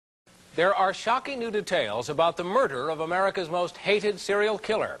There are shocking new details about the murder of America's most hated serial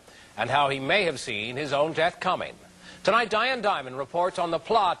killer and how he may have seen his own death coming. Tonight, Diane Diamond reports on the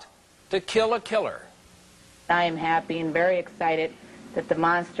plot to kill a killer. I am happy and very excited that the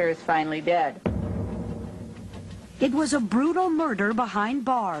monster is finally dead. It was a brutal murder behind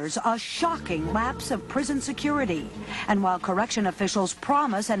bars, a shocking lapse of prison security. And while correction officials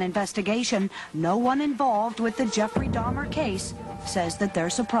promise an investigation, no one involved with the Jeffrey Dahmer case says that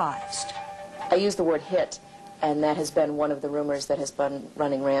they're surprised. I use the word hit, and that has been one of the rumors that has been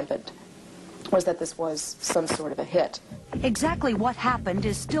running rampant, was that this was some sort of a hit. Exactly what happened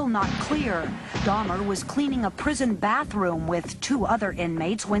is still not clear. Dahmer was cleaning a prison bathroom with 2 other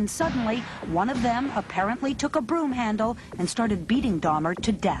inmates when suddenly one of them apparently took a broom handle and started beating Dahmer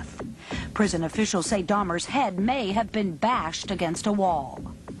to death. Prison officials say Dahmer's head may have been bashed against a wall.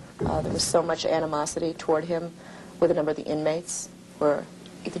 There was so much animosity toward him with a number of the inmates who were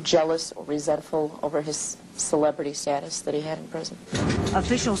either jealous or resentful over his celebrity status that he had in prison.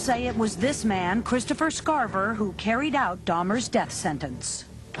 Officials say it was this man, Christopher Scarver, who carried out Dahmer's death sentence.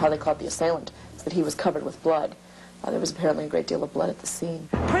 How they caught the assailant is that he was covered with blood. There was apparently a great deal of blood at the scene.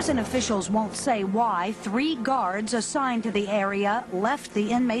 Prison officials won't say why 3 guards assigned to the area left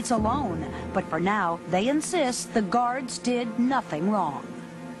the inmates alone. But for now, they insist the guards did nothing wrong.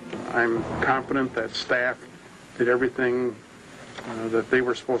 I'm confident that staff did everything that they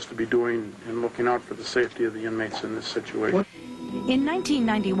were supposed to be doing in looking out for the safety of the inmates in this situation. In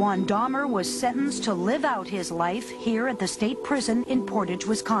 1991, Dahmer was sentenced to live out his life here at the state prison in Portage,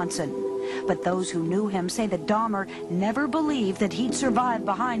 Wisconsin. But those who knew him say that Dahmer never believed that he'd survive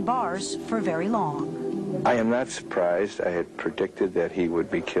behind bars for very long. I am not surprised. I had predicted that he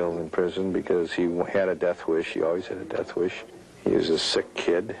would be killed in prison because he had a death wish. He always had a death wish. He was a sick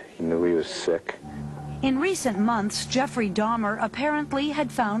kid. He knew he was sick. In recent months, Jeffrey Dahmer apparently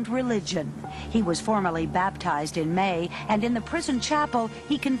had found religion. He was formally baptized in May, and in the prison chapel,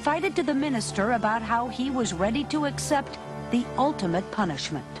 he confided to the minister about how he was ready to accept the ultimate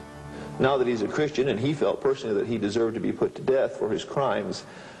punishment. Now that he's a Christian, and he felt personally that he deserved to be put to death for his crimes,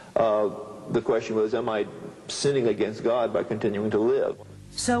 the question was, am I sinning against God by continuing to live?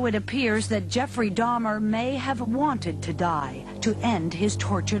 So it appears that Jeffrey Dahmer may have wanted to die, to end his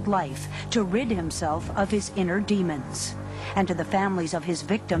tortured life, to rid himself of his inner demons. And to the families of his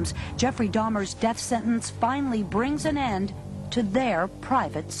victims, Jeffrey Dahmer's death sentence finally brings an end to their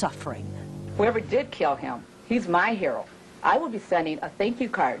private suffering. Whoever did kill him, he's my hero. I will be sending a thank you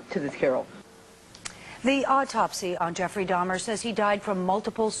card to this hero. The autopsy on Jeffrey Dahmer says he died from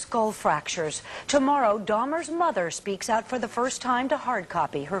multiple skull fractures. Tomorrow, Dahmer's mother speaks out for the first time to Hard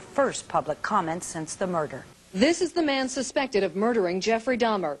Copy, her first public comment since the murder. This is the man suspected of murdering Jeffrey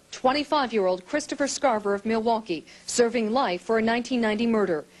Dahmer, 25-year-old Christopher Scarver of Milwaukee, serving life for a 1990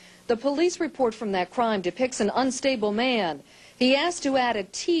 murder. The police report from that crime depicts an unstable man. He asked to add a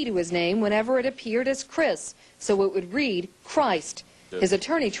T to his name whenever it appeared as Chris, so it would read Christ. His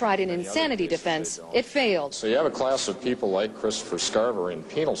attorney tried an insanity defense. It failed. So you have a class of people like Christopher Scarver in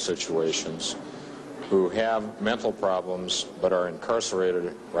penal situations who have mental problems but are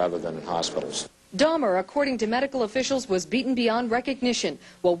incarcerated rather than in hospitals. Dahmer, according to medical officials, was beaten beyond recognition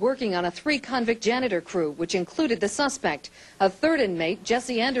while working on a 3-convict janitor crew, which included the suspect. A 3rd inmate,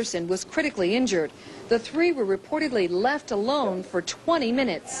 Jesse Anderson, was critically injured. The 3 were reportedly left alone for 20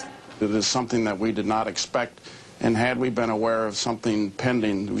 minutes. It is something that we did not expect. And had we been aware of something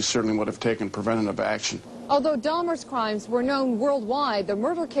pending, we certainly would have taken preventative action. Although Dahmer's crimes were known worldwide, the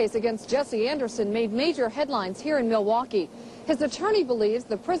murder case against Jesse Anderson made major headlines here in Milwaukee. His attorney believes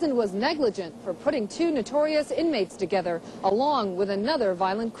the prison was negligent for putting 2 notorious inmates together, along with another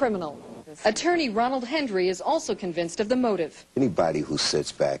violent criminal. Attorney Ronald Hendry is also convinced of the motive. Anybody who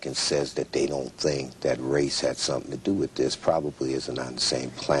sits back and says that they don't think that race had something to do with this probably isn't on the same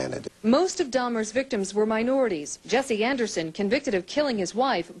planet. Most of Dahmer's victims were minorities. Jesse Anderson, convicted of killing his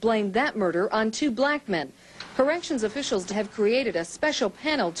wife, blamed that murder on 2 black men. Corrections officials have created a special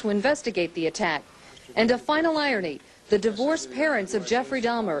panel to investigate the attack. And a final irony, the divorced parents of Jeffrey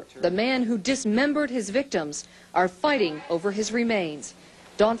Dahmer, the man who dismembered his victims, are fighting over his remains.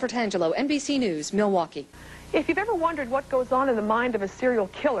 Dawn Fratangelo, NBC News, Milwaukee. If you've ever wondered what goes on in the mind of a serial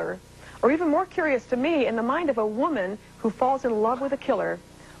killer, or even more curious to me, in the mind of a woman who falls in love with a killer,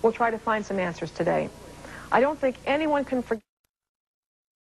 we'll try to find some answers today. I don't think anyone can forget